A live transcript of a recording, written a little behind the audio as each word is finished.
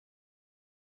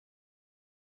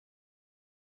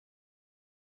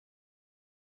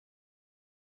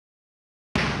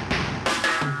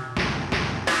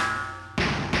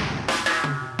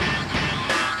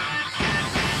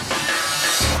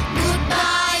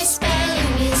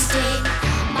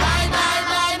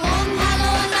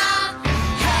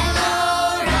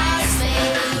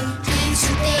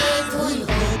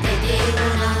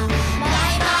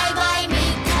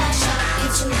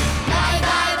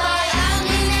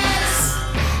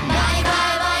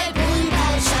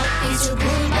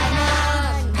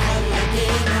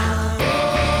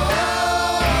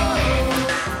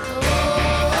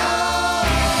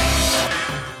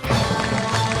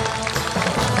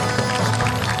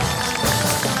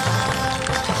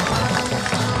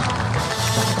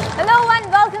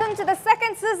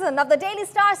season of the Daily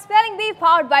Star Spelling Bee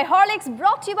powered by Horlicks,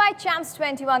 brought to you by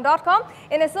Champs21.com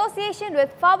in association with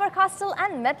Faber-Castell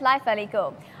and MetLife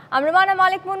Alico. I'm Ramana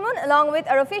Malik Munmun, along with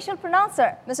our official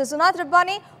pronouncer, Mr. Sunat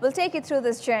Rabbani, will take you through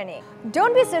this journey.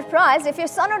 Don't be surprised if your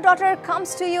son or daughter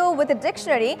comes to you with a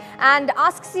dictionary and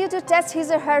asks you to test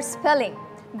his or her spelling.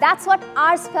 That's what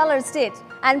our spellers did,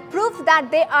 and proof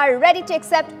that they are ready to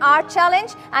accept our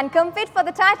challenge and compete for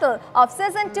the title of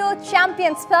Season 2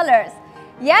 Champion Spellers.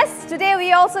 Yes, today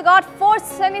we also got 4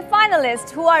 semi-finalists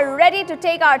who are ready to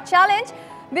take our challenge.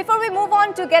 Before we move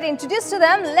on to get introduced to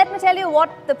them, let me tell you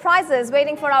what the prize is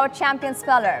waiting for our champion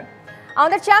speller.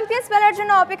 আমাদের champion স্পেলার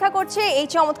জন্য অপেক্ষা করছে এই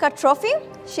চমৎকার trophy,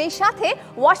 সেই সাথে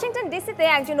Washington ডিসিতে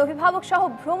একজন অভিভাবক সহ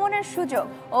ভ্রমণের সুযোগ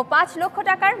ও 5 লক্ষ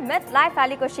টাকার MetLife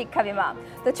Alico শিক্ষা বীমা।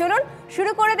 তো চলুন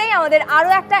শুরু করে দেই আমাদের আরো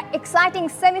একটা এক্সাইটিং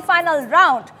সেমিফাইনাল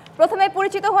রাউন্ড। প্রথমে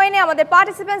পরিচিত হয়ে নিই আমাদের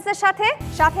পার্টিসিপেন্টসদের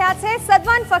সাথে আছে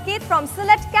Sadman Fakid from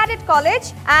Sylhet Cadet College,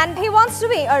 and he wants to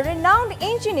be a renowned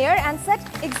engineer and set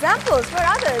examples for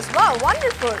others. Wow,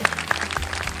 wonderful.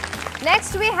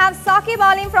 Next we have Saqib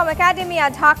Alim from Academia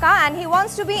Dhaka, and he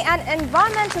wants to be an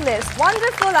environmentalist.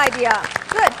 Wonderful idea.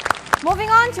 Good.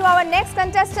 Moving on to our next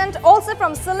contestant, also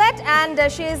from Sylhet, and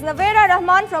she is Navera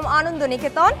Rahman from Anand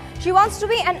Niketan. She wants to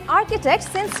be an architect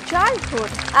since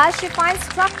childhood, as she finds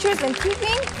structures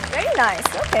intriguing. Very nice.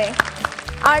 Okay.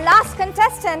 Our last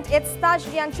contestant is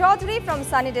Tajdian Chaudhary from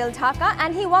Sunnydale, Dhaka, and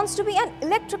he wants to be an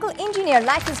electrical engineer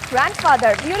like his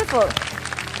grandfather. Beautiful.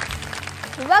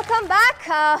 Welcome back.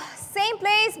 Same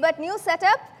place but new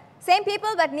setup. Same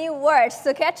people but new words. So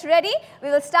get ready. We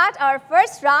will start our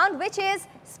first round, which is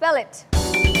Spell It.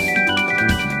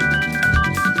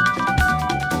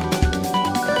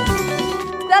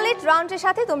 Spell It round এর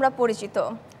সাথে তোমরা পরিচিত।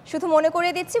 শুধু মনে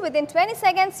করিয়ে দিচ্ছি, within 20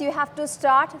 seconds you have to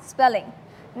start spelling.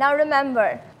 Now remember,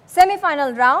 semi-final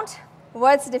round,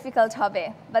 words difficult হবে,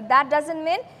 but that doesn't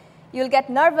mean you'll get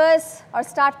nervous or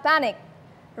start panic,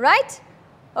 right?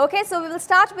 Okay, so we will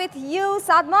start with you,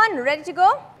 Sadman. Ready to go?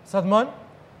 Sadman,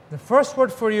 the first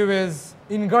word for you is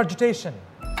ingurgitation.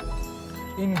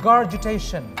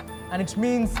 Ingurgitation, and it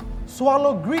means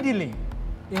swallow greedily.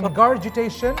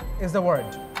 Ingurgitation is the word.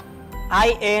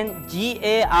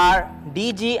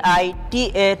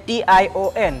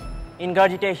 Ingurgitation.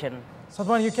 Ingurgitation.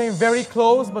 Sadman, you came very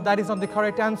close, but that is not the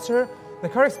correct answer. The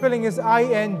correct spelling is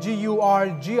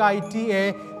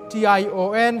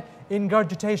Ingurgitation.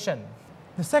 Ingurgitation.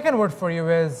 The second word for you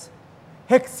is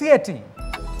hexiety.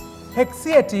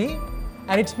 Hexiety,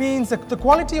 and it means the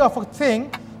quality of a thing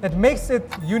that makes it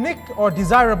unique or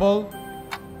desirable.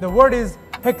 The word is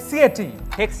hexiety.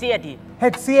 Hexiety.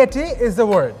 Hexiety is the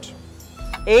word.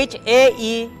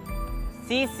 Hexiety.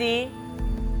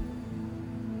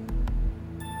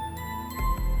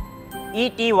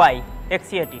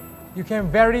 Hexiety. You came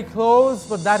very close,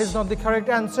 but that is not the correct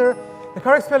answer. The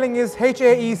correct spelling is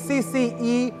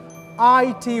Haeccety.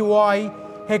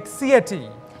 Hexiety.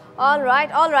 All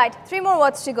right. 3 more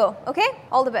words to go, okay?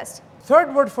 All the best. Third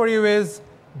word for you is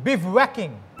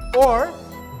bivouacking or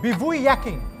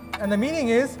bivouacking, and the meaning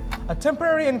is a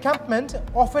temporary encampment,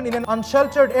 often in an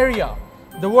unsheltered area.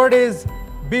 The word is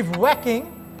bivouacking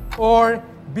or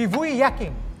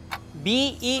bivouacking.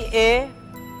 Bevouacking.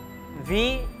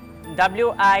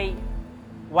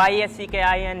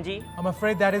 I'm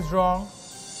afraid that is wrong.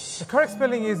 The correct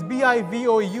spelling is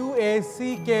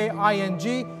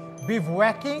Bivouacking,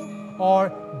 bivouacking or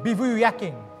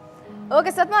bivouacking.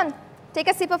 Okay, Sadman, take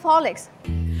a sip of Horlicks.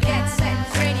 Get set,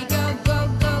 ready, go, go,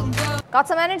 go, go. Got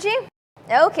some energy?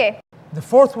 Okay. The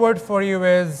fourth word for you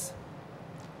is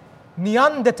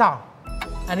Neanderthal,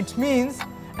 and it means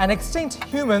an extinct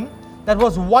human that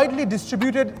was widely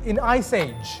distributed in Ice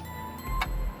Age.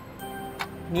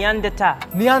 Neanderthal.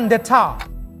 Neanderthal.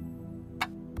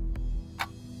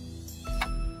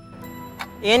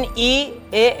 Neanderthal.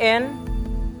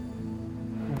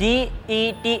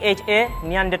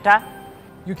 Neanderthal.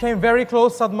 You came very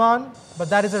close, Sadman, but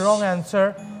that is the wrong answer.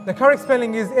 The correct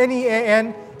spelling is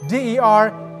Neanderthal.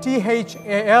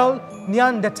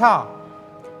 Neanderthal.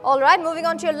 All right, moving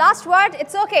on to your last word.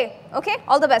 It's okay. Okay,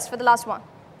 all the best for the last one.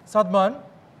 Sadman,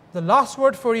 the last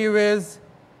word for you is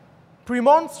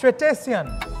Premonstration,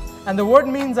 and the word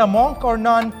means a monk or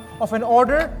nun of an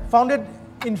order founded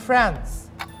in France.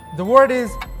 The word is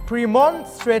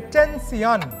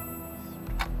Premonstration.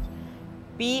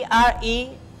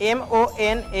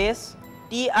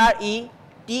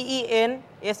 Premonstration.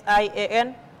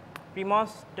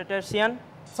 Premonstration.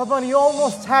 Sadman, you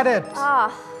almost had it.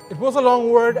 It was a long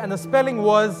word, and the spelling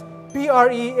was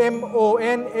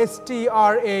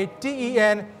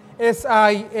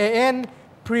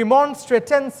Premonstration.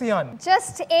 Premonstratensian.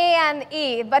 Just A and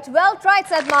E, but well tried,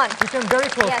 Salman. You came very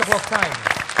close Yes. a couple of times.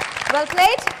 Well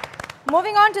played.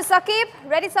 Moving on to Saqib.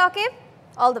 Ready, Saqib?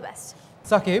 All the best.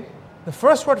 Saqib, the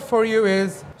first word for you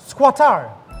is squatter.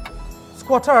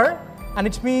 Squatter, and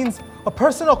it means a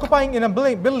person occupying in a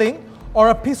building or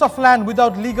a piece of land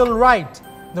without legal right.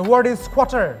 The word is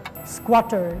squatter.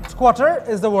 Squatter. Squatter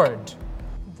is the word.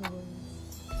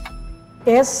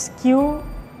 SQUATTER.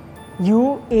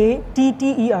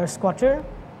 Squatter.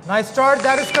 Nice start,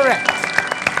 that is correct.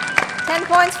 10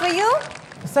 points for you.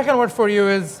 The second word for you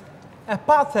is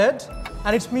apartheid,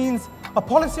 and it means a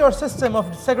policy or system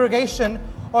of segregation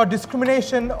or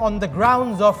discrimination on the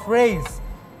grounds of race.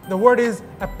 The word is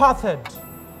apartheid.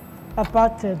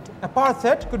 Apartheid.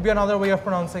 Apartheid could be another way of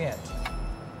pronouncing it.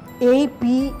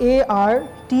 APARTHEID.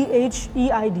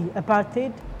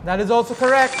 Apartheid. That is also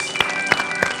correct.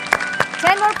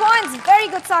 10 more points. Very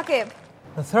good, Saqib.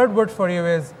 The third word for you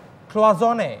is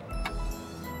cloisonne.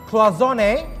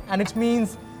 Cloisonne, and it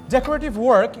means decorative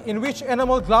work in which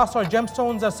enamel, glass or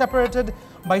gemstones are separated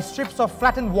by strips of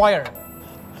flattened wire.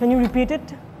 Can you repeat it?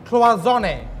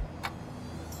 Cloisonne.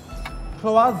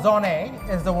 Cloisonne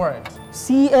is the word.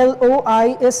 CLOISONNE.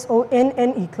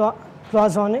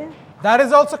 Cloisonne. That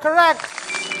is also correct.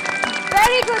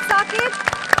 Very good, Saqib.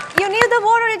 You knew the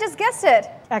word or you just guessed it?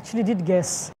 Actually did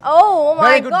guess. Oh my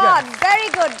Very good God. guess. Very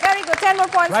good, very good. 10 more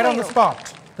points Right for on you. the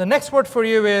spot. The next word for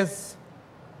you is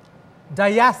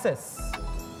diocese.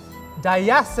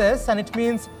 Diocese, and it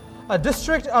means a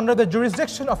district under the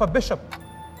jurisdiction of a bishop.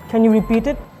 Can you repeat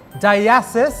it?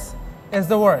 Diocese is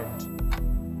the word.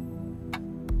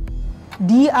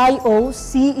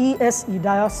 DIOCESE.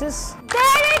 Diocese.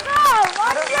 There we go.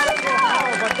 Wonderful.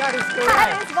 But that is That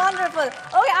correct. is wonderful.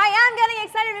 Okay, I am getting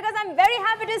excited because I'm very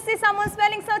happy to see someone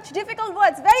spelling such difficult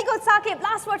words. Very good, Saqib.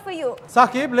 Last word for you.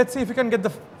 Saqib, let's see if you can get the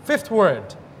fifth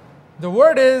word. The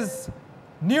word is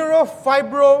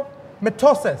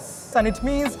neurofibromatosis, and it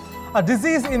means a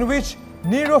disease in which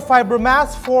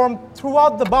neurofibromas form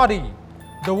throughout the body.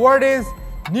 The word is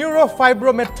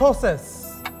neurofibromatosis.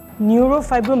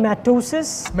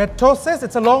 Neurofibromatosis. Matosis,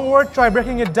 it's a long word, try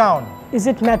breaking it down. Is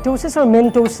it matosis or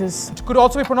mentosis? It could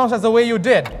also be pronounced as the way you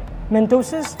did.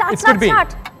 Mentosis. Start, It start, could be.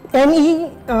 start.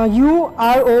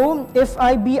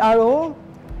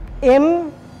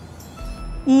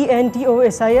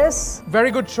 NEUROFIBROMENTOSIS.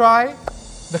 Very good try.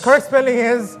 The correct spelling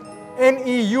is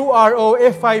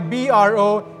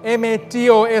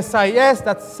NEUROFIBROMATOSIS.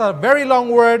 That's a very long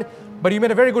word, but you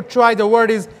made a very good try. The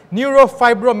word is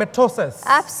neurofibromatosis.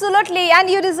 Absolutely, and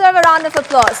you deserve a round of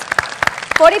applause.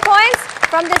 40 points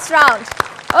from this round.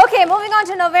 Okay, moving on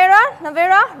to Novera.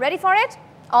 Novera, ready for it?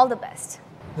 All the best.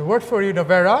 The word for you,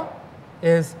 Novera,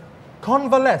 is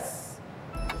convalesce.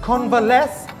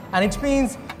 Convalesce, and it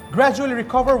means gradually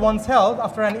recover one's health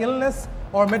after an illness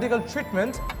or medical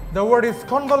treatment. The word is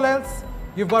convalesce.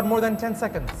 You've got more than 10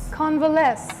 seconds.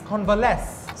 Convalesce.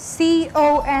 Convalesce. CONVALESCE.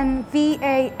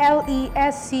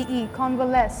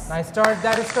 Convalesce. Nice start,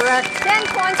 that is correct. 10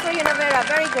 points for you, Novera.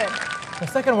 Very good. The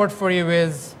second word for you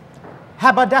is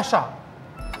haberdasher.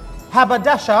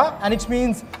 Haberdasher, and it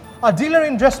means a dealer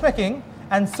in dressmaking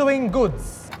and sewing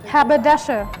goods.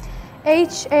 Haberdasher.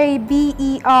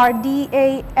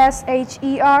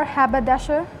 HABERDASHER.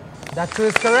 Haberdasher. That too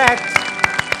is correct.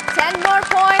 10 more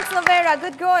points, Novera.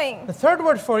 Good going. The third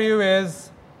word for you is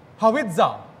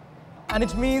howitzer, and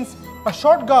it means a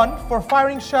short gun for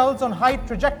firing shells on high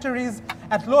trajectories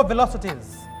at low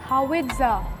velocities.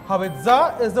 Howitzer.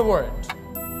 Howitzer is the word.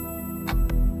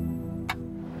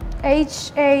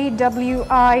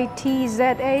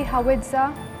 HAWITZA.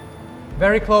 Howitzer.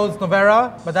 Very close,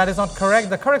 Novera, but that is not correct.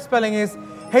 The correct spelling is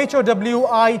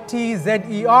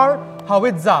HOWITZER,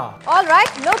 howitzer. All right,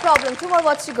 no problem. 2 more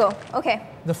words to go. Okay.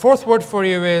 The fourth word for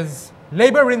you is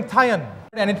labyrinthian,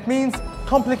 and it means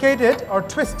complicated or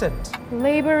twisted.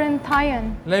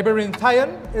 Labyrinthian.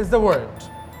 Labyrinthian is the word.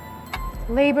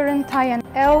 Labyrinthian.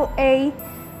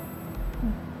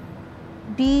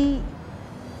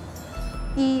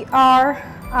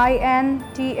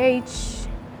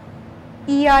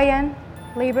 LABERINTHEIN.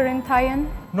 Labyrinthian.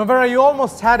 Novera, you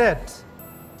almost had it,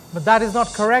 but that is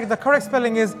not correct. The correct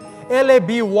spelling is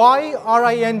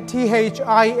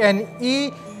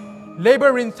LABYRINTHINE,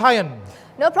 labyrinthian.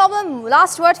 No problem.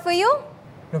 Last word for you.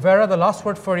 Novera, the last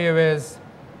word for you is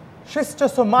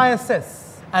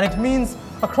schistosomiasis, and it means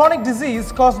a chronic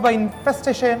disease caused by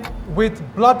infestation with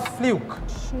blood fluke.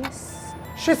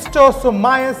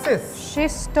 Schistosomiasis.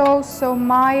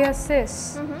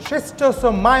 Schistosomiasis.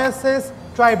 Schistosomiasis,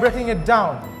 try breaking it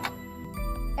down.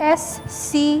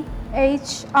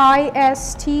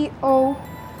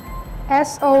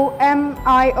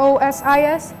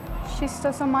 Somiosis.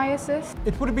 Schistosomiasis.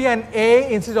 It would be an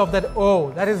A instead of that O.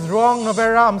 That is wrong,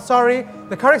 Novera. I'm sorry.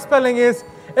 The correct spelling is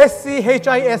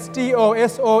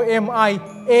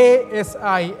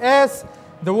Schistosomiasis.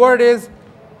 The word is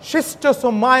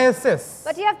schistosomiasis.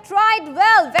 But you have tried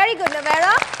well. Very good,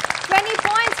 Novera. 20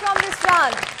 points from this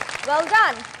round. Well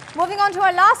done. Moving on to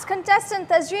our last contestant,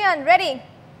 Tazrian. Ready?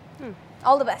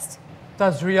 All the best.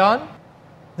 Tazrian,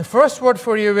 the first word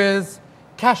for you is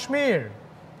cashmere.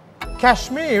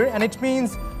 Cashmere, and it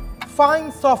means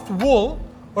fine soft wool,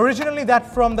 originally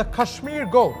that from the Kashmir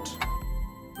goat.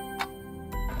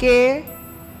 Kashmir,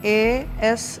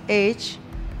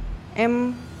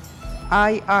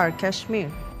 Kashmir.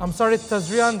 I'm sorry,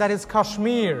 Tazrian, that is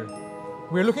Kashmir.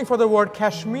 We're looking for the word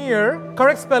cashmere.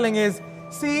 Correct spelling is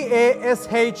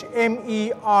Cashmere,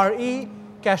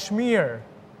 Kashmir.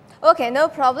 Okay, no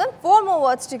problem. 4 more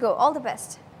words to go. All the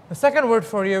best. The second word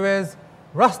for you is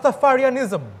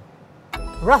Rastafarianism.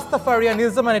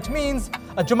 Rastafarianism, and it means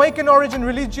a Jamaican origin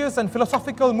religious and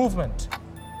philosophical movement.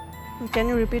 Can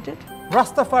you repeat it?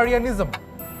 Rastafarianism.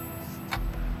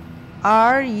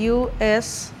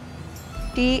 Rustafarianism,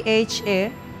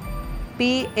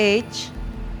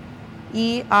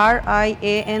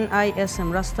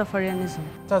 Rastafarianism.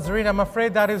 Tazreen, I'm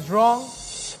afraid that is wrong.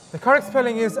 The correct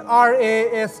spelling is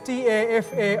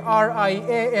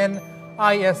Rastafarianism,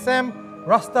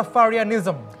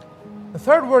 Rastafarianism. The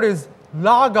third word is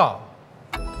laga.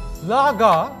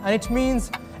 Laga, and it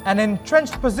means an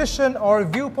entrenched position or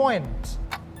viewpoint.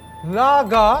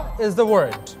 Laga is the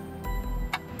word.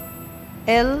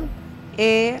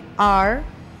 Largua,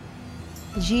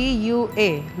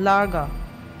 Larga.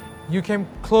 You came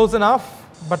close enough,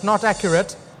 but not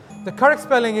accurate. The correct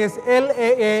spelling is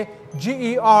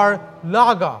Laager,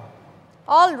 laga.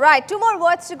 All right, 2 more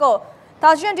words to go.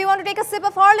 Tazrian, do you want to take a sip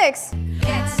of Horlicks?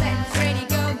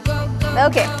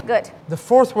 Okay, good. The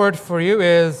fourth word for you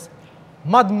is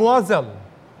mademoiselle.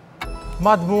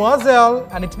 Mademoiselle,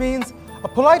 and it means a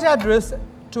polite address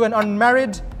to an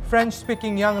unmarried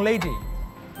French-speaking young lady.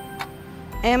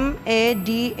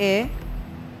 Mademoiselle,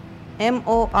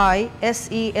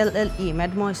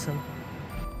 mademoiselle.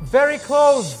 Very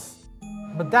close,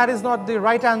 but that is not the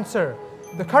right answer.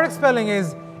 The correct spelling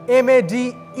is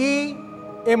Mademoiselle,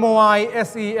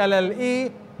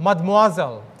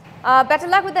 mademoiselle. Better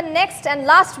luck with the next and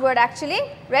last word, actually.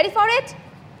 Ready for it?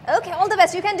 Okay, all the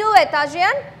best. You can do it,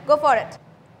 Tazrian. Go for it.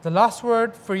 The last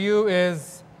word for you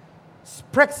is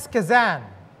sprexkazan,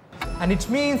 and it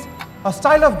means a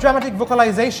style of dramatic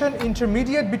vocalization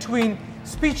intermediate between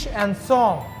speech and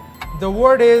song. The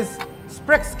word is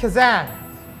sprexkazan.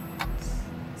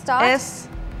 Start. Sprexkazan,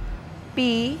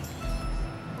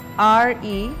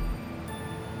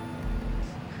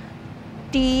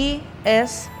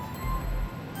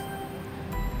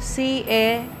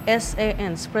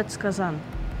 Sprexkazan.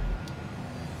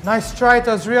 Nice try,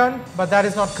 Tazrian, but that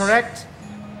is not correct.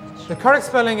 The correct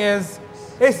spelling is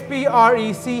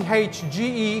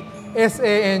Sprexkazan,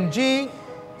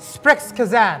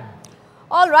 sprexkazan.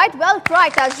 All right, well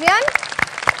tried, Tazrian.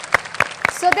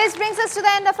 So this brings us to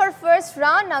the end of our first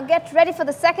round. Now get ready for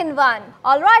the second one.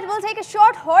 All right, we'll take a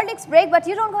short Horlicks break, but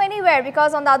you don't go anywhere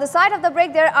because on the other side of the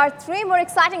break, there are 3 more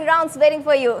exciting rounds waiting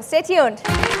for you. Stay tuned.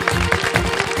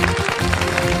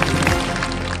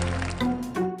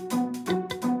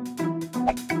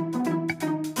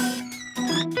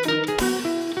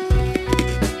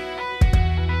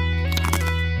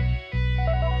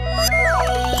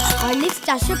 Horlicks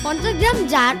 450 gram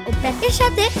jar ও প্যাকের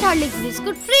সাথে Horlicks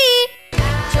biscuit free.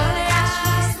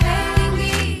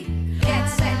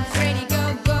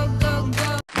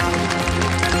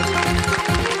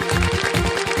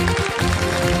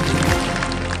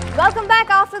 Welcome back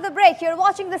after the break. You're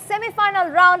watching the semi-final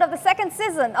round of the second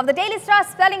season of the Daily Star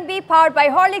Spelling Bee powered by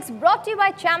Horlicks, brought to you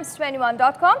by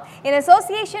Champs21.com in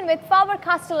association with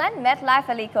Faber-Castell and MetLife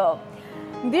Alico.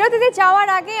 বিরতিতে যাওয়ার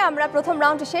আগে আমরা প্রথম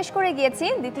রাউন্ডে শেষ করে গিয়েছি,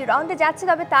 দ্বিতীয় রাউন্ডে যাচ্ছি,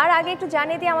 তবে তার আগে একটু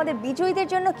জানিয়ে দিই আমাদের বিজয়ীদের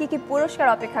জন্য কি কি পুরস্কার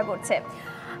অপেক্ষা করছে।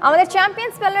 আমাদের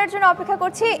চ্যাম্পিয়ন স্পেলারের জন্য অপেক্ষা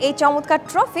করছে এই চমৎকার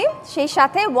ট্রফি, সেই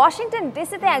সাথে ওয়াশিংটন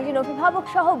ডিসিতে একজন অভিভাবক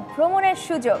সহ ভ্রমণের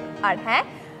সুযোগ, আর হ্যাঁ,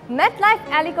 MetLife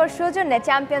Alicoর সৌজন্যে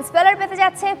চ্যাম্পিয়ন স্পেলার পেতে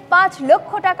যাচ্ছে 5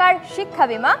 লক্ষ টাকার শিক্ষা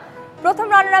বীমা, প্রথম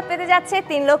রানার আপ পেতে যাচ্ছে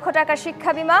 3 লক্ষ টাকার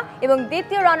শিক্ষা বীমা এবং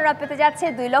দ্বিতীয় রানার আপ পেতে যাচ্ছে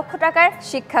 2 লক্ষ টাকার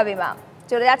শিক্ষা বীমা।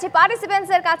 চলে যাচ্ছে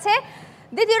পার্টিসিপেন্টসের কাছে।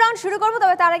 দ্বিতীয় রাউন্ড শুরু করব,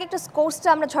 তবে তার আগে একটু স্কোরসটা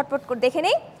আমরা ঝটপট করে দেখে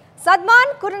নিই। Sadman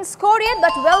couldn't score yet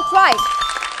but well tried.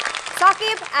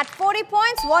 Saqib at 40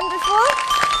 points, wonderful.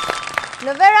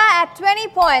 Novera at 20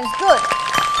 points, good.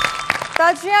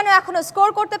 Tazrian এখনো স্কোর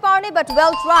করতে পারেনি but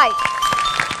well tried.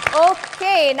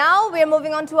 Okay, now we're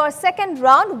moving on to our second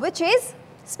round, which is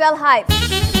spell hive.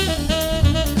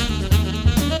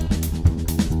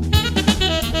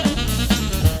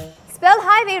 Spell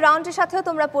hive এই রাউন্ডের সাথেও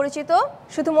তোমরা পরিচিত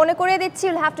শুধু মনে করিয়ে দিচ্ছি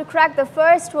you'll have to crack the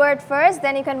first word first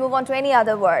then you can move on to any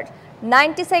other word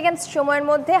 90 seconds সময়ের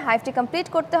মধ্যে hiveটি কমপ্লিট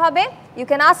করতে হবে you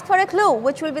can ask for a clue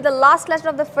which will be the last letter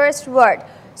of the first word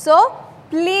so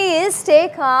please stay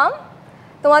calm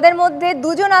তোমাদের মধ্যে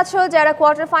দুজন আছো যারা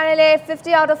quarter ফাইনালে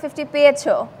 50 out of 50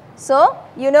 পেয়েছো so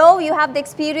you know you have the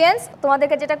experience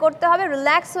তোমাদেরকে যেটা করতে হবে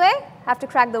relax way have to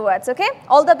crack the words okay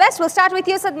all the best we'll start with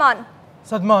you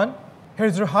Sadman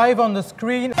here's your hive on the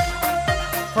screen.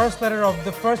 First letter of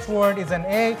the first word is an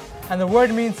A, and the word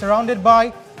means surrounded by.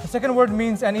 The second word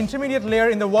means an intermediate layer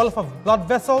in the wall of a blood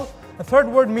vessel. The third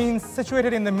word means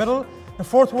situated in the middle. The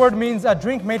fourth word means a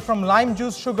drink made from lime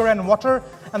juice, sugar, and water.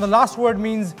 And the last word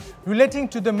means relating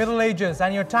to the Middle Ages.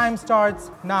 And your time starts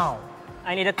now.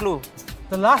 I need a clue.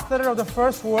 The last letter of the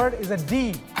first word is a D,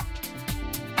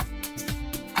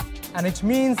 and it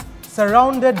means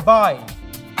surrounded by.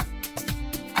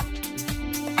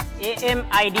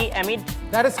 AMID, amid.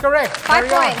 That is correct. 5 Carry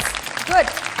on. points good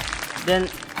Then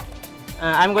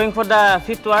I'm going for the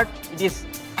fifth word. It is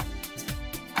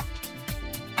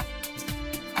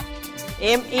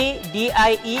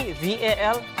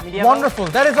MEDIEVAL. Medieval. Wonderful.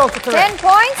 That is also correct. 10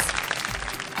 points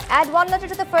add one letter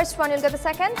to the first one you'll get the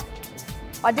second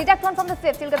or deduct one from the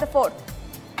fifth you'll get the fourth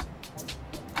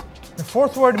The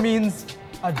fourth word means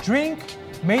a drink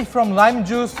made from lime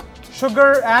juice,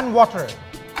 sugar, and water.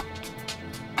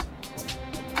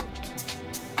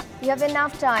 you have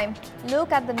enough time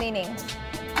look at the meaning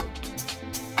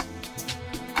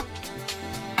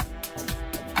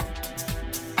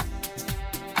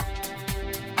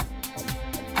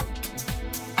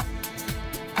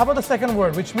How about the second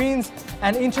word, which means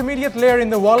an intermediate layer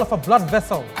in the wall of a blood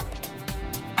vessel?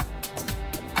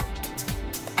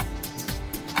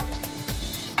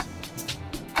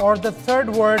 Or the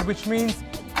third word, which means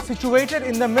situated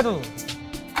in the middle?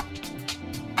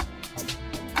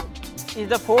 Is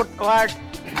the fourth word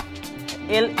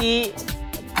LEMANADE?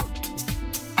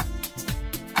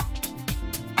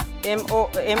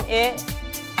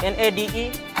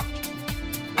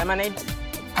 Lemonade.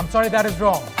 I'm sorry, that is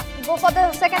wrong. go for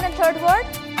the second and third word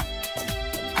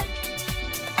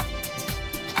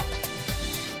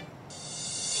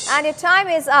and your time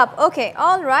is up okay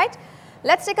all right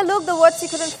let's take a look the words you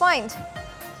couldn't find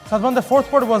Sadman, the fourth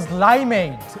word was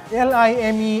limeade,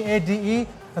 L-I-M-E-A-D-E.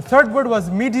 The third word was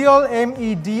medial,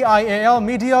 M-E-D-I-A-L,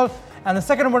 medial. And the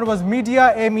second word was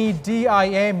media,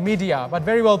 M-E-D-I-A, media. But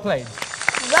very well played.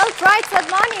 well tried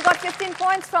Sadman you got 15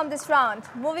 points from this round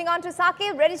moving on to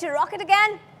Saqib ready to rock it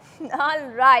again all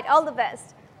right all the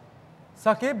best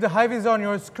Saqib, the hive is on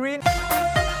your screen.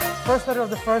 First letter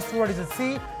of the first word is a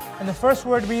C. And the first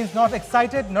word means not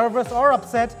excited, nervous, or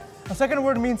upset. The second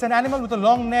word means an animal with a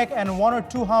long neck and 1 or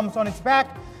 2 humps on its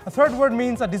back. The third word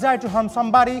means a desire to harm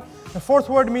somebody. The fourth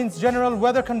word means general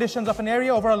weather conditions of an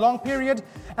area over a long period.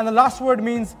 And the last word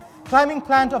means climbing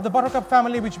plant of the buttercup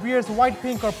family which bears white,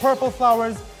 pink, or purple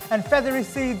flowers and feathery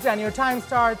seeds. And your time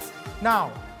starts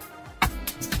now.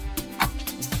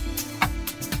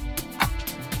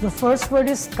 The first word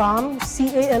is calm,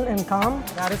 C-A-L-M, calm.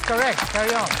 That is correct.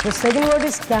 Carry on. The second word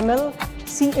is camel,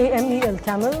 C-A-M-E-L,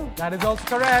 camel. That is also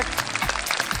correct.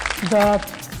 The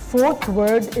fourth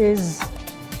word is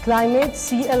climate,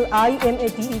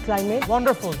 C-L-I-M-A-T-E, climate.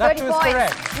 Wonderful. That 30 too is points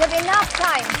correct. you have enough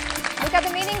time look at the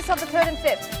meanings of the third and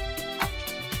fifth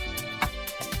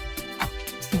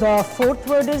The fourth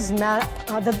word is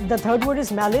the third word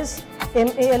is malice,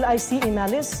 M-A-L-I-C-E,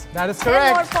 malice. That is 10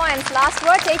 correct. more points last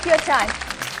word take your time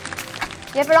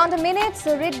you have around a minute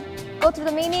so go through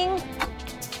the meaning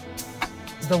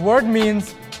The word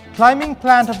means climbing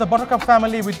plant of the buttercup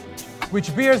family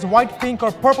which bears white, pink,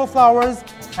 or purple flowers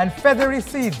and feathery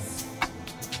seeds.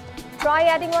 try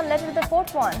adding one letter to the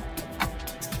fourth one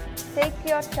take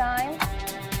your time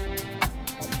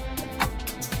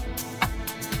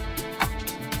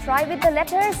try with the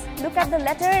letters look at the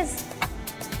letters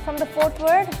from the fourth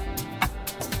word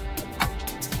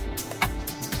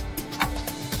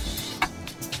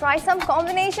try some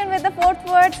combination with the fourth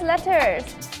word's letters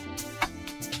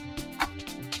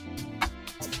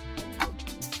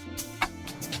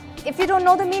if you don't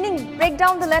know the meaning break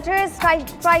down the letters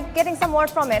try getting some word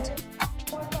from it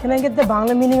Can I get the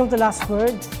Bangla meaning of the last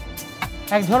word?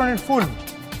 এক ধরনের ফুল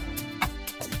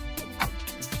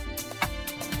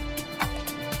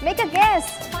make a guess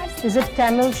Is it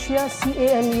cameltia,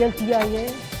 C-A-M-E-L-T-I-A?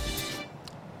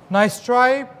 Nice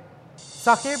try,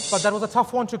 Saqib, but that was a tough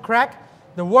one to crack.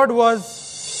 The word was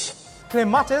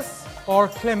clematis or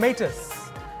clematis.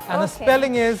 And the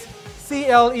spelling is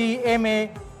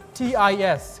C-L-E-M-A-T-I-S,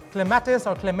 clematis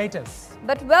or clematis.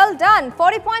 But well done.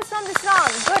 40 points from this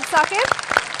round. Good, Saqib.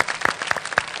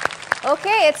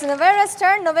 Okay, it's Novera's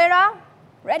turn. Novera,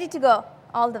 ready to go.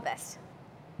 All the best.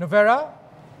 Novera,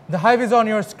 the hive is on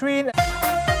your screen.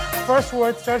 First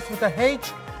word starts with a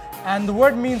H, and the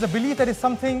word means a belief that is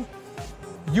something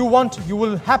you want, you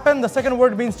will happen. The second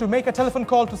word means to make a telephone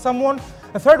call to someone.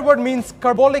 The third word means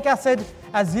carbolic acid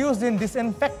as used in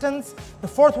disinfectants. The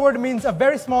fourth word means a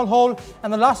very small hole.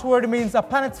 And the last word means a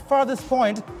planet's farthest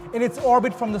point in its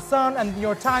orbit from the sun. And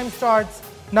your time starts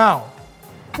now.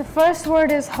 The first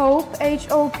word is hope,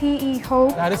 H-O-P-E,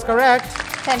 hope. That is correct.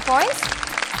 10 points.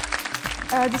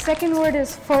 The second word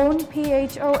is phone,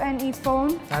 P-H-O-N-E,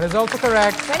 phone. That is also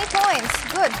correct. 20 points.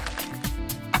 Good.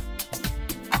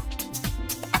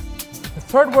 The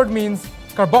third word means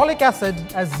carbolic acid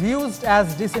as used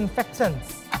as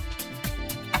disinfectants.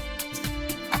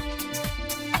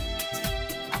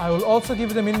 I will also give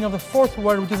you the meaning of the fourth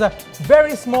word, which is a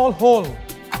very small hole.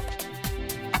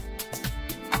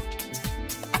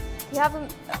 You have a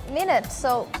minute,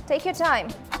 so take your time.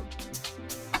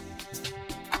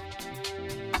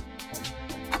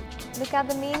 Look at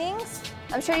the meanings.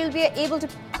 I'm sure you'll be able to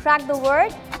crack the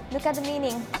word. Look at the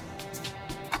meaning.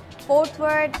 Fourth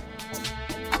word.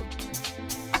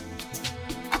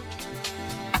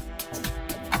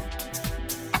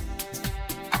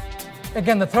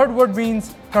 Again, the third word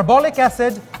means carbolic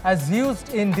acid as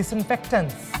used in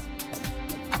disinfectants.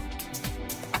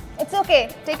 It's okay.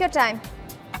 Take your time.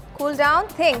 Cool down.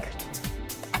 Think.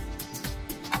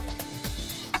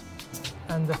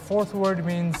 And the fourth word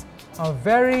means a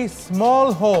very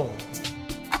small hole.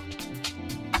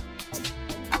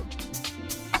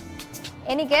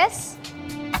 Any guess?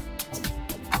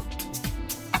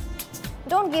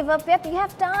 Don't give up yet. You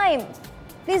have time.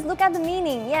 Please look at the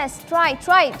meaning. Yes, try.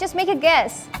 Just make a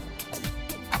guess.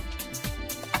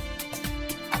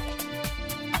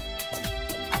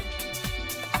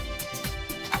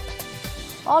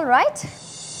 All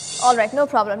right, no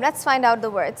problem. Let's find out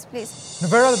the words, please.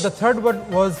 Novera, the third word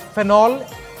was phenol,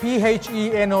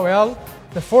 P-H-E-N-O-L.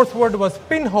 The fourth word was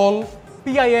pinhole,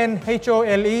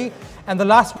 P-I-N-H-O-L-E. And the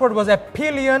last word was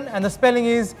aphelion, and the spelling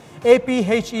is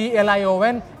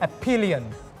A-P-H-E-L-I-O-N, aphelion.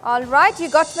 All right, you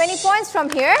got 20 points from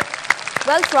here.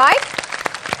 Well tried.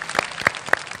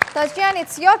 Tajrian,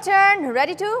 it's your turn.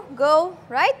 Ready to go,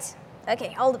 right?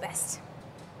 Okay, all the best.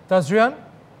 Tajrian,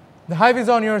 the hive is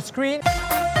on your screen.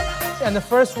 And the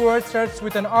first word starts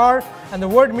with an R, and the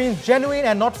word means genuine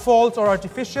and not false or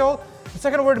artificial. The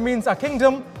second word means a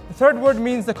kingdom. The third word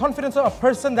means the confidence of a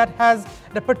person that has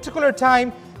at a particular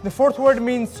time. The fourth word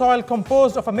means soil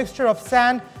composed of a mixture of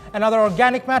sand and other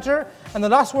organic matter. And the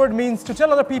last word means to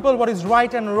tell other people what is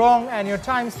right and wrong, and your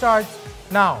time starts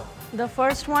now. The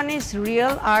first one is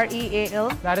real,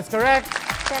 R-E-A-L. That is correct.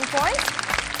 10 points.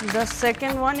 The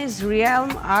second one is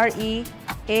realm,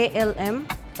 R-E-A-L-M.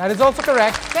 That is also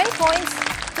correct. 20 points.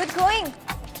 Good going.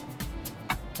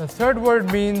 The third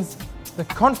word means the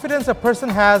confidence a person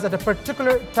has at a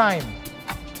particular time.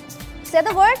 Say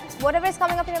the word, whatever is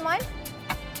coming up in your mind.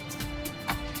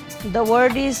 The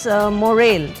word is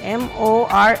morale,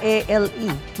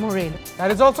 M-O-R-A-L-E, morale. That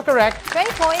is also correct.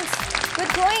 20 points.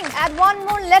 Good going. Add one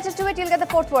more letter to it, you'll get the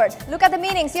fourth word. Look at the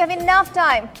meanings. You have enough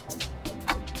time.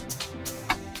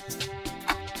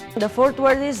 The fourth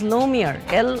word is Lomier,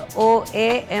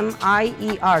 L-O-A-M-I-E-R,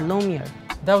 Lomier.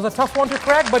 That was a tough one to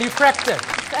crack, but you cracked it.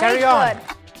 Very Carry on. good.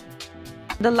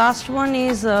 The last one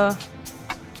is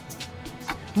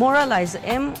moralize,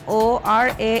 M-O-R-A-L-I-S-E,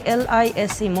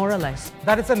 moralize.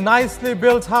 That is a nicely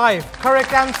built hive.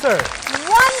 Correct answer.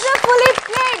 Wonderfully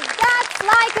played. That's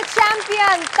like a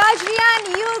champion. Tajrian,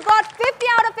 you got 50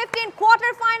 out of 50 in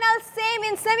quarterfinal, same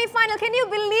in semi-final. Can you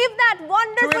believe that?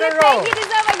 Wonderfully played. You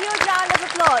deserve a huge round of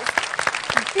applause.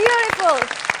 Beautiful.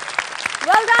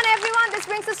 Well done, everyone. This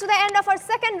brings us to the end of our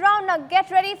second round. Now get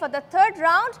ready for the third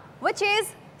round, which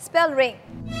is spell ring.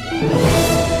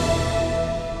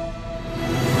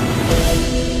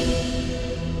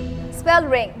 Spell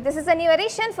ring. This is a new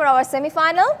addition for our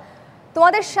semi-final.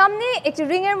 তোমাদের সামনে একটি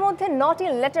ring এর মধ্যে 9টি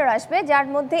letter আসবে যার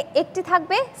মধ্যে একটি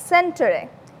থাকবে সেন্টারে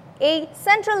এই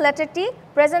সেন্ট্রাল লেটারটি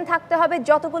প্রেজেন্ট থাকতে হবে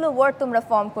যতগুলো ওয়ার্ড তোমরা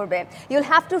ফর্ম করবে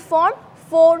you'll have to form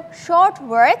 4 short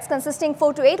words consisting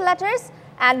 4 to 8 letters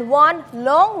and 1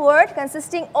 long word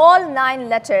consisting all 9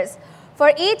 letters. For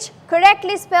each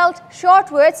correctly spelled short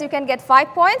words you can get 5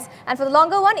 points, and for the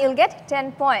longer one you'll get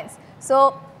 10 points. So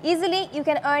easily you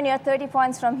can earn your 30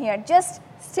 points from here. Just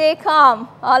stay calm,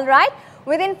 all right?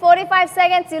 Within 45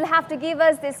 seconds, you'll have to give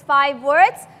us these 5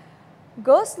 words.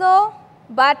 Go slow,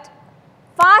 but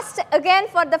Fast again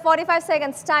for the 45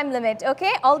 seconds time limit.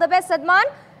 Okay, all the best, Sadman.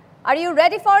 Are you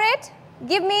ready for it?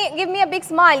 Give me a big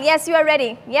smile. Yes, you are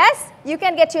ready. Yes, you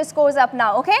can get your scores up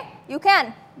now. Okay, you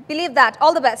can. Believe that.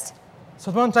 All the best.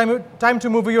 Sadman, time to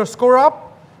move your score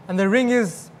up, and the ring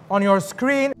is on your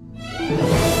screen.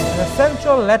 The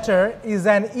central letter is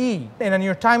an E, and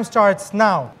your time starts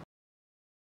now.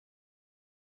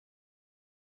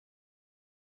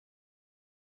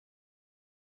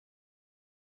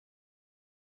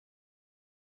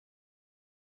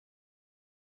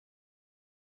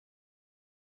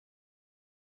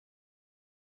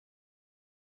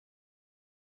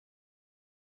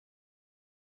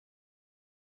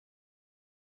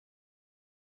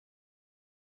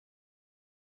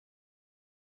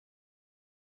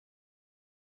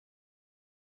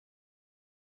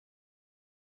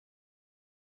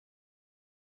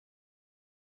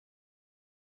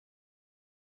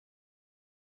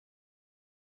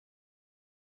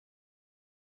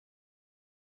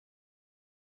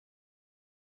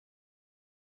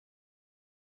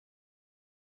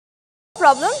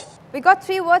 Problem. We got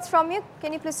 3 words from you.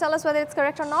 Can you please tell us whether it's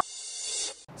correct or not?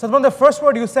 Sadman, the first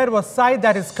word you said was side,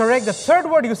 that is correct. The third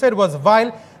word you said was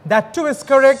vile, that too is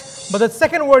correct. But the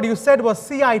second word you said was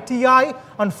CITI.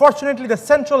 Unfortunately, the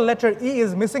central letter E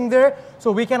is missing there,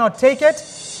 so we cannot take it.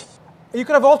 You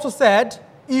could have also said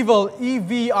evil,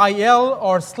 EVIL,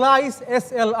 or slice,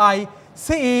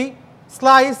 SLICE,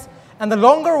 slice. And the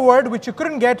longer word which you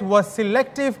couldn't get was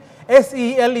selective,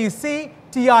 SELECTIVE,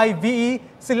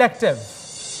 selective.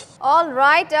 All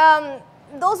right.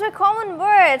 Those were common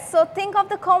words. So think of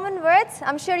the common words.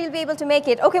 I'm sure you'll be able to make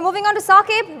it. Okay, moving on to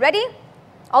Saqib. Ready?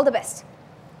 All the best.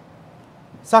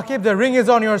 Saqib, the ring is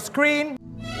on your screen.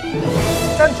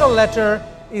 Central letter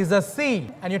is a C,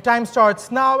 and your time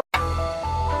starts now.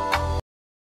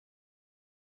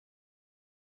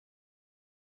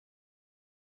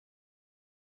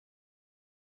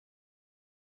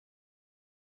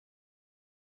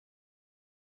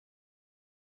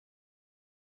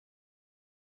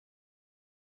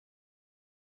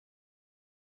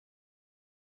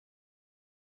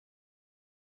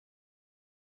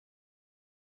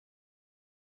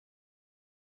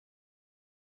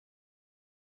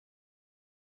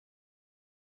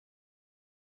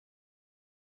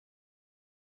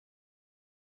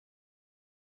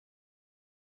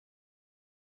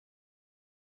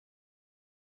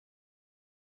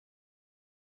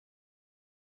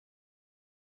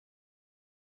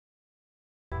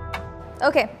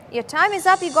 Okay, your time is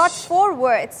up. You got 4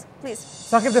 words. Please.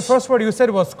 Saqib, the first word you said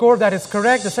was score, that is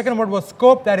correct. The second word was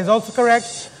scope, that is also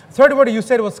correct. Third word you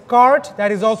said was cart,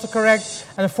 that is also correct.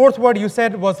 And the fourth word you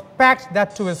said was packed,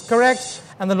 that too is correct.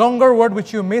 And the longer word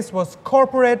which you missed was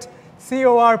corporate,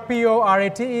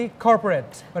 CORPORATE,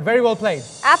 corporate. But very well played.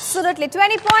 Absolutely.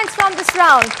 20 points from this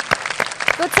round.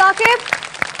 Good,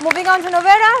 Saqib. Moving on to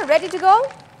Novera. Ready to go?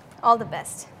 All the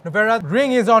best. Novera,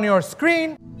 ring is on your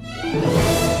screen.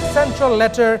 Central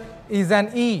letter is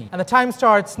an E, and the time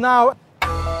starts now.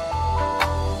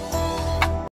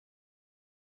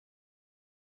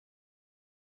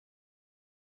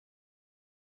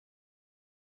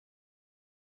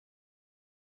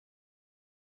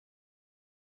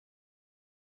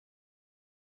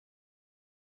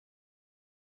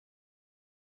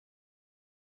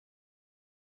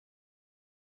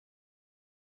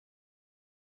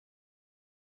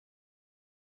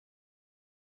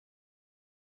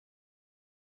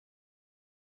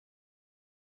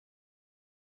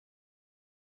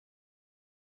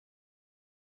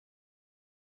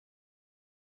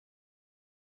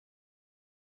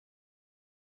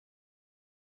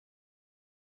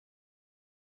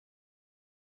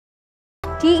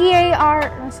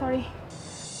 TEAR, sorry.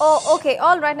 Oh, okay.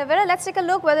 All right, Novera. Let's take a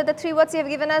look whether the 3 words you have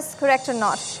given us correct or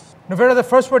not. Novera, the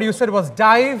first word you said was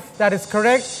dive, that is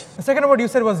correct. The second word you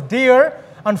said was deer.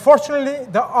 Unfortunately,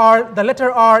 the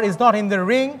letter R is not in the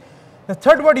ring. The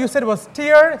third word you said was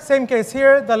tear, same case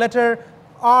here. The letter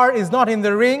R is not in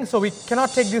the ring, so we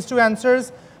cannot take these 2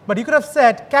 answers. But you could have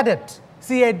said cadet,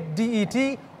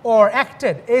 CADET, or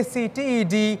acted,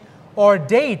 ACTED, or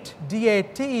date,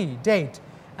 DATE, date.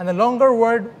 And the longer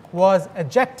word was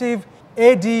adjective,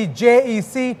 ADJECTIVE,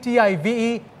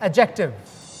 adjective.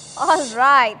 All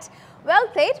right. Well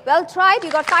played, well tried.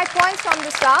 You got 5 points from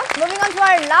this round. Moving on to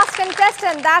our last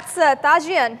contestant, that's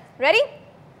Tajrian. Ready?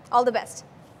 All the best.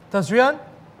 Tajrian,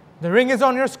 the ring is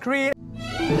on your screen.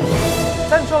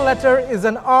 Central letter is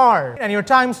an R, and your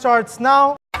time starts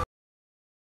now.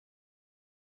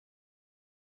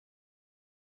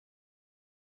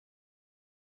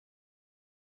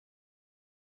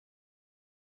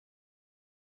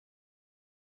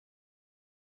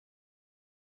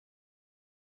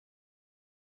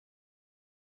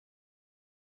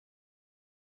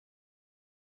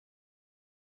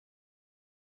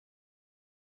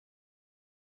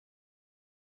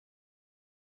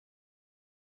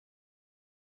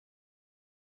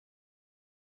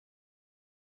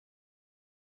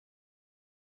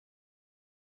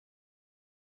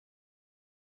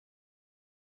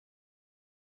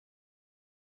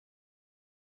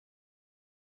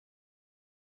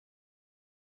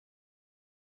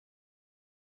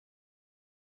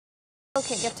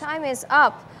 Okay, your time is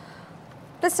up.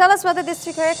 Please tell us whether these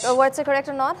three words are correct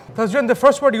or not. Tajrin, the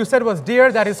first word you said was dear,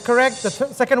 that is correct. The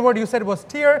second word you said was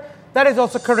tier, that is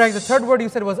also correct. The third word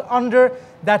you said was under,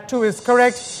 that too is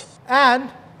correct. And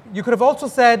you could have also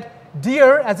said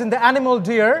deer, as in the animal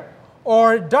deer, or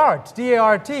dart,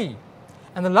 D-A-R-T.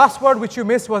 And the last word which you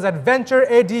missed was adventure,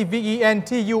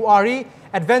 A-D-V-E-N-T-U-R-E,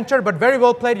 adventure, but very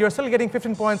well played. You're still getting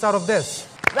 15 points out of this.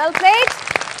 Well played.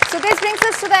 So this brings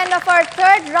us to the end of our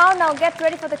third round. Now get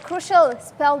ready for the crucial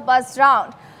spell buzz round.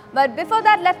 But before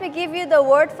that, let me give you the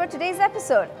word for today's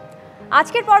episode.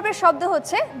 আজকের পর্বের শব্দ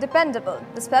হচ্ছে dependable.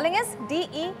 The spelling is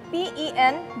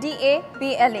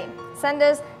D-E-P-E-N-D-A-B-L-E. Send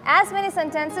us as many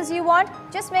sentences you want.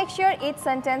 Just make sure each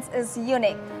sentence is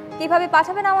unique. কিভাবে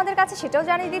পাঠাবেন আমাদের কাছে সেটাও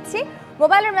জানিয়ে দিচ্ছি।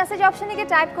 মোবাইলের মেসেজ অপশনে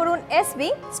গিয়ে টাইপ করুন SB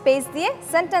স্পেস দিয়ে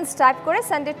সেন্টেন্স টাইপ করে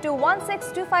সেন্ড ইট টু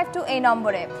 16252 এই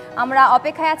নম্বরে। আমরা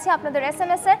অপেক্ষায় আছি আপনাদের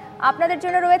SMS এর। আপনাদের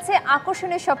জন্য রয়েছে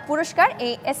আকর্ষণীয় সব পুরস্কার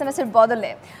এই SMS এর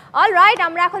বদলে। অলরাইট,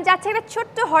 আমরা এখন যাচ্ছি একটা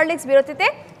ছোট্ট হরলিক্স বিরতিতে।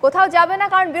 কোথাও যাবে না,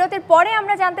 কারণ বিরতির পরে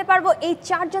আমরা জানতে পারবো এই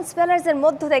চারজন স্পেলার্সের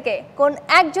মধ্য থেকে কোন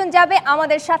একজন যাবে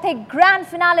আমাদের সাথে grand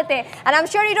ফিনালেতে। And I'm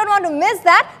sure you don't want to miss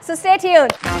that, so stay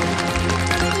tuned.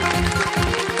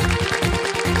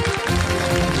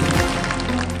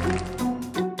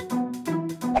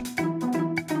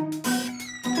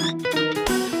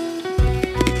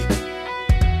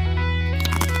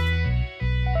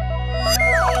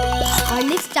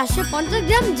 Horlicks 450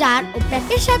 gram jar ও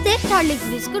প্যাকের সাথে Horlicks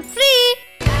biscuit free.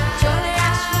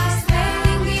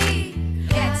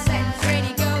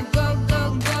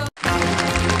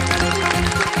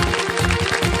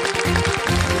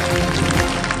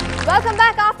 Welcome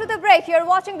back after the break. You're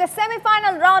watching the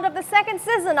semi-final round of the second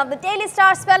season of the Daily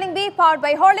Star Spelling Bee powered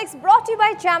by Horlicks, brought to you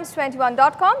by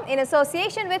Champs21.com in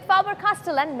association with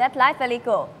Faber-Castell and MetLife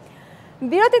Alico.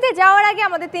 বিরতিতে যাওয়ার আগে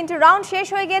আমাদের তিনটি round শেষ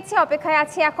হয়ে গেছে। অপেক্ষায়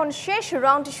আছি এখন শেষ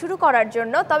রাউন্ডটি শুরু করার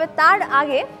জন্য। তবে তার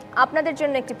আগে আপনাদের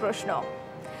জন্য একটি প্রশ্ন।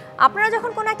 আপনারা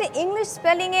যখন কোনো একটা ইংলিশ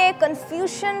স্পেলিংয়ে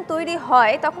কনফিউশন তৈরি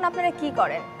হয় তখন আপনারা কি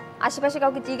করেন? আশেপাশে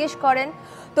কাউকে জিজ্ঞেস করেন?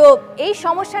 তো এই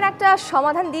সমস্যার একটা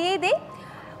সমাধান দিয়েই দেই।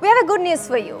 We have a good news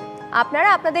for you. আপনারা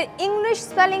আপনাদের ইংলিশ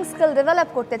স্পেলিং স্কিল ডেভেলপ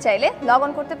করতে চাইলে লগ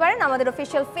অন করতে পারেন আমাদের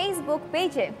অফিশিয়াল ফেসবুক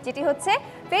পেজে, যেটি হচ্ছে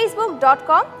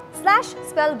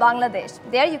facebook.com/spellbangladesh.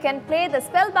 There you can play the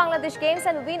Spell Bangladesh games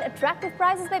and win attractive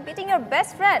prizes by beating your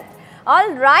best friend. All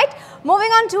right,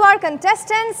 moving on to our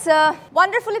contestants.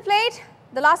 Wonderfully played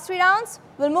the last three rounds.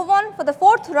 We'll move on for the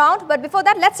fourth round, but before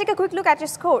that, let's take a quick look at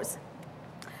your scores.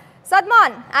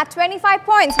 Sadman at 25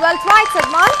 points. Well tried,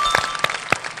 Sadman.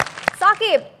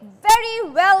 Saqib, very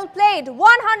well played,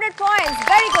 100 points.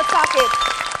 Very good, Saqib.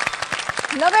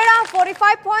 Navera,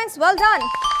 45 points. Well done.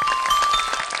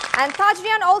 And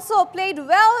Tajrian also played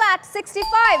well at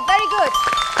 65. Very good.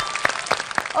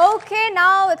 Okay,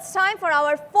 now it's time for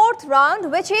our fourth round,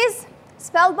 which is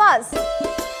Spell Buzz.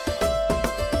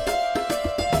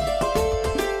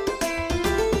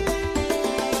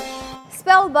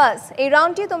 Spell Buzz. এই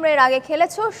রাউন্ডটি তোমরা এর আগে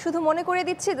খেলেছো, শুধু মনে করে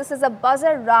দিচ্ছি, this is a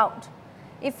buzzer round.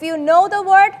 If you know the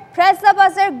word, press the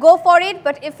buzzer, go for it.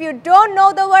 But if you don't know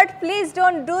the word, please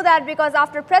don't do that, because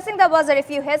after pressing the buzzer, if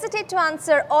you hesitate to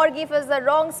answer or give us the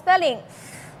wrong spelling,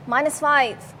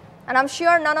 -5. And I'm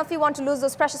sure none of you want to lose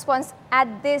those precious points at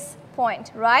this point,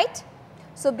 right?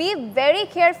 So be very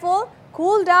careful,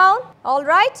 cool down. All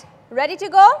right, ready to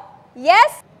go?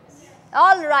 Yes?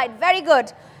 All right, very good.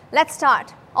 Let's start.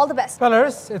 All the best.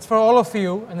 Spellers, it's for all of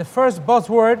you, and the first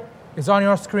buzzword is on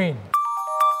your screen.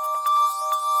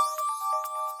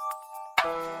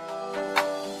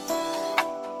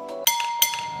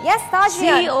 Yes,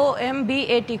 Tajrian.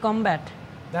 C-O-M-B-A-T, combat.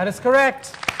 That is correct.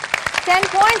 10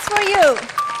 points for you.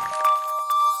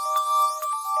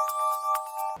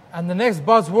 And the next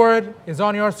buzzword is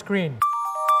on your screen.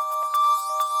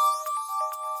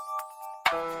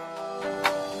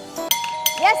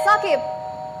 Yes, Saqib.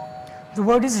 The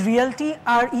word is realty,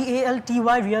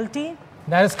 R-E-A-L-T-Y, realty.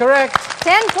 That is correct.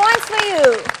 10 points for you.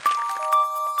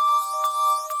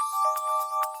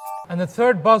 And the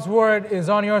third buzzword is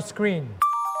on your screen.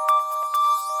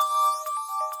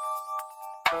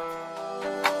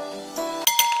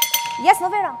 Yes,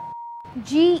 Novera.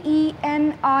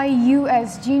 G-E-N-I-U-S,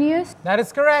 genius. That is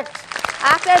correct.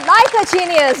 Acted like a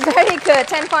genius. Very good.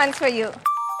 10 points for you.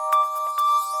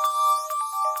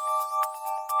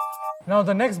 Now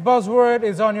the next buzzword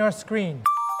is on your screen.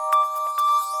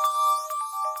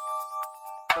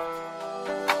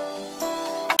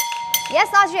 Yes,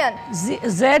 Ajrian.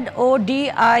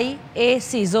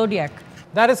 Z-O-D-I-A-C, zodiac.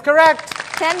 That is correct.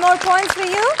 10 more points for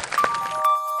you.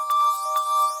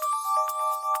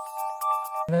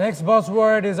 The next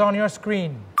buzzword is on your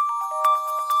screen.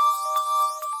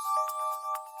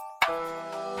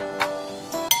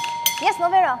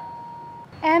 Novera.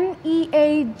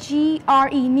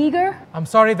 M-E-A-G-R-E, meager. I'm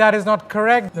sorry, that is not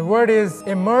correct. The word is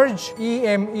emerge,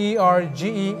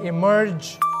 E-M-E-R-G-E,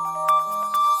 emerge.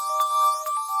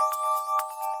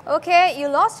 Okay, you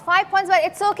lost 5 points, but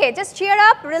it's okay. Just cheer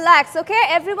up, relax, okay?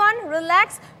 Everyone,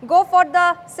 relax. Go for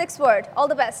the 6th word. All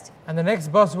the best. And the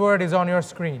next buzzword is on your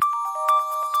screen.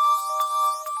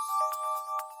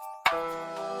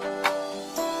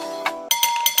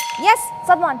 Yes,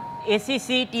 Sadman.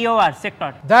 SECTOR,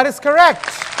 sector. That is correct.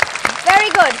 Very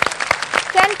good.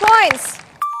 10 points.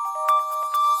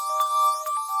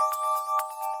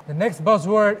 The next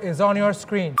buzzword is on your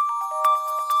screen.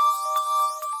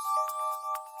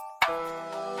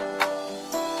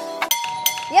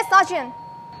 Yes, Tajian.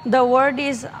 The word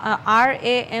is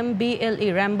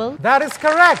R-A-M-B-L-E, ramble. That is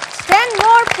correct. 10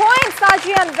 more points,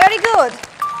 Tajian. Very good.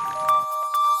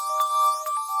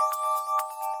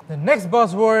 The next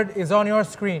buzzword is on your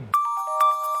screen.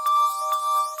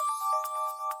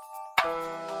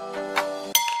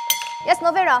 Yes,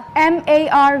 Novera.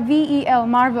 M-A-R-V-E-L,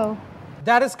 marvel.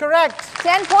 That is correct.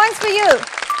 10 points for you.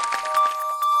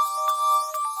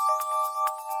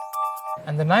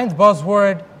 And the 9th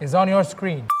buzzword is on your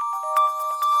screen.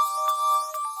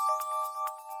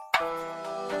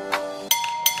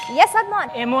 Yes, Adnan.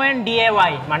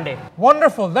 MONDAY, Monday.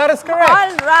 Wonderful. That is correct.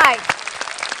 All right.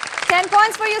 10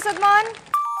 points for you, Sadman.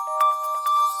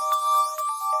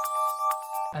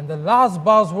 And the last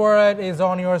buzzword is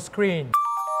on your screen.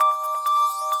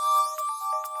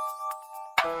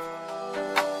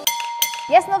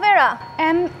 Yes, Novera.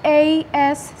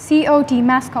 M-A-S-C-O-T,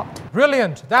 mascot.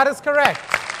 Brilliant. That is correct.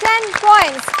 10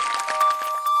 points.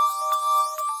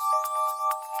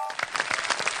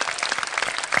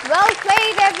 Well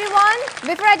played, everyone.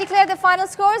 Before I declare the final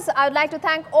scores, I would like to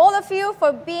thank all of you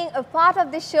for being a part of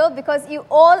this show because you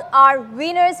all are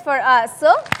winners for us. So,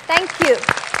 thank you.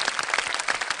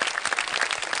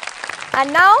 And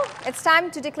now, it's time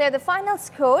to declare the final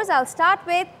scores. I'll start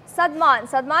with Sadman.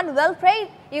 Sadman, well played.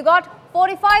 You got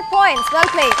 45 points. Well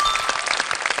played.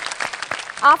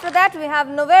 After that, we have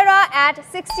Novera at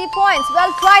 60 points.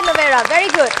 Well tried, Novera. Very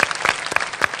good.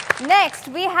 Next,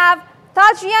 we have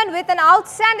Tajian with an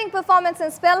outstanding performance in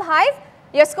Spell Hive.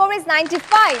 Your score is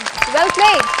 95. Well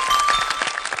played.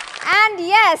 And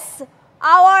yes,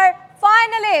 our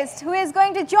finalist who is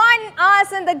going to join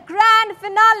us in the grand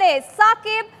finale,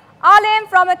 Saqib Alim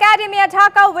from Academia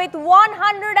Dhaka with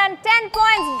 110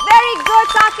 points. Very good,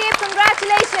 Saqib.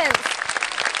 Congratulations.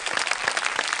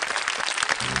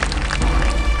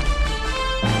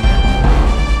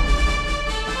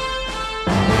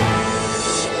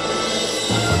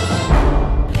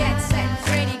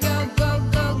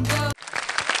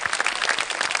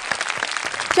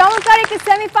 চমৎকার একটি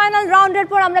semifinal রাউন্ডের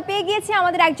পর আমরা পেয়ে গিয়েছি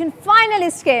আমাদের একজন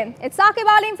ফাইনালিস্টকে। It's Shakib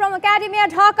Alim from academia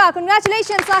Dhaka.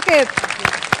 Congratulations Shakib.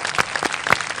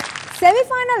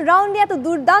 Semifinal রাউন্ডে এত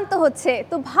দুর্দান্ত হচ্ছে,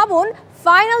 তো ভাবুন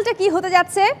ফাইনালটা কি হতে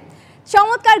যাচ্ছে।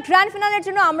 চমৎকার গ্র্যান্ড ফিনালের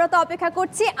জন্য আমরা তো অপেক্ষা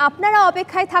করছি, আপনারা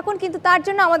অপেক্ষায় থাকুন, কিন্তু তার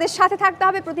জন্য আমাদের সাথে থাকতে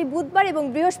হবে প্রতি বুধবার এবং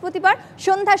বৃহস্পতিবার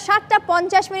সন্ধ্যা 7টা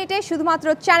 50 মিনিটে শুধুমাত্র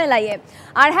চ্যানেল আইয়ে।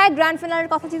 আর হ্যাঁ, গ্র্যান্ড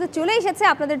ফিনালের কথা যেহেতু চলে এসেছে,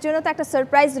 আপনাদের জন্য তো একটা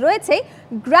সারপ্রাইজ রয়েছে।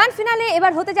 গ্র্যান্ড ফিনালে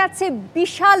এবার হতে যাচ্ছে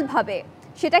বিশালভাবে।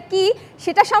 সেটা কি,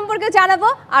 সেটা সম্পর্কে জানাবো,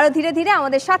 আরও ধীরে ধীরে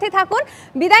আমাদের সাথে থাকুন।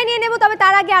 বিদায় নিয়ে নেব, তবে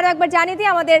তার আগে আরও একবার জানিয়ে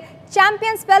দিই আমাদের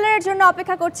চ্যাম্পিয়ন স্পেলারের জন্য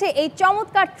অপেক্ষা করছে এই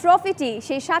চমৎকার ট্রফিটি,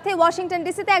 সেই সাথে ওয়াশিংটন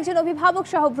ডিসিতে একজন অভিভাবক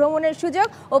সহ ভ্রমণের সুযোগ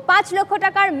ও 5 লক্ষ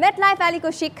টাকার মেটলাইফ অ্যালিকো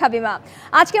শিক্ষা বিমা।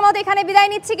 আজকের মতো এখানে বিদায়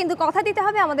নিচ্ছি, কিন্তু কথা দিতে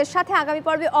হবে আমাদের সাথে আগামী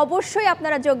পর্বে অবশ্যই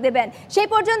আপনারা যোগ দেবেন। সেই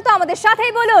পর্যন্ত আমাদের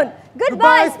সাথেই বলুন গুড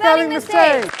বাই স্পেলিং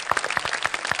মিস্টেক।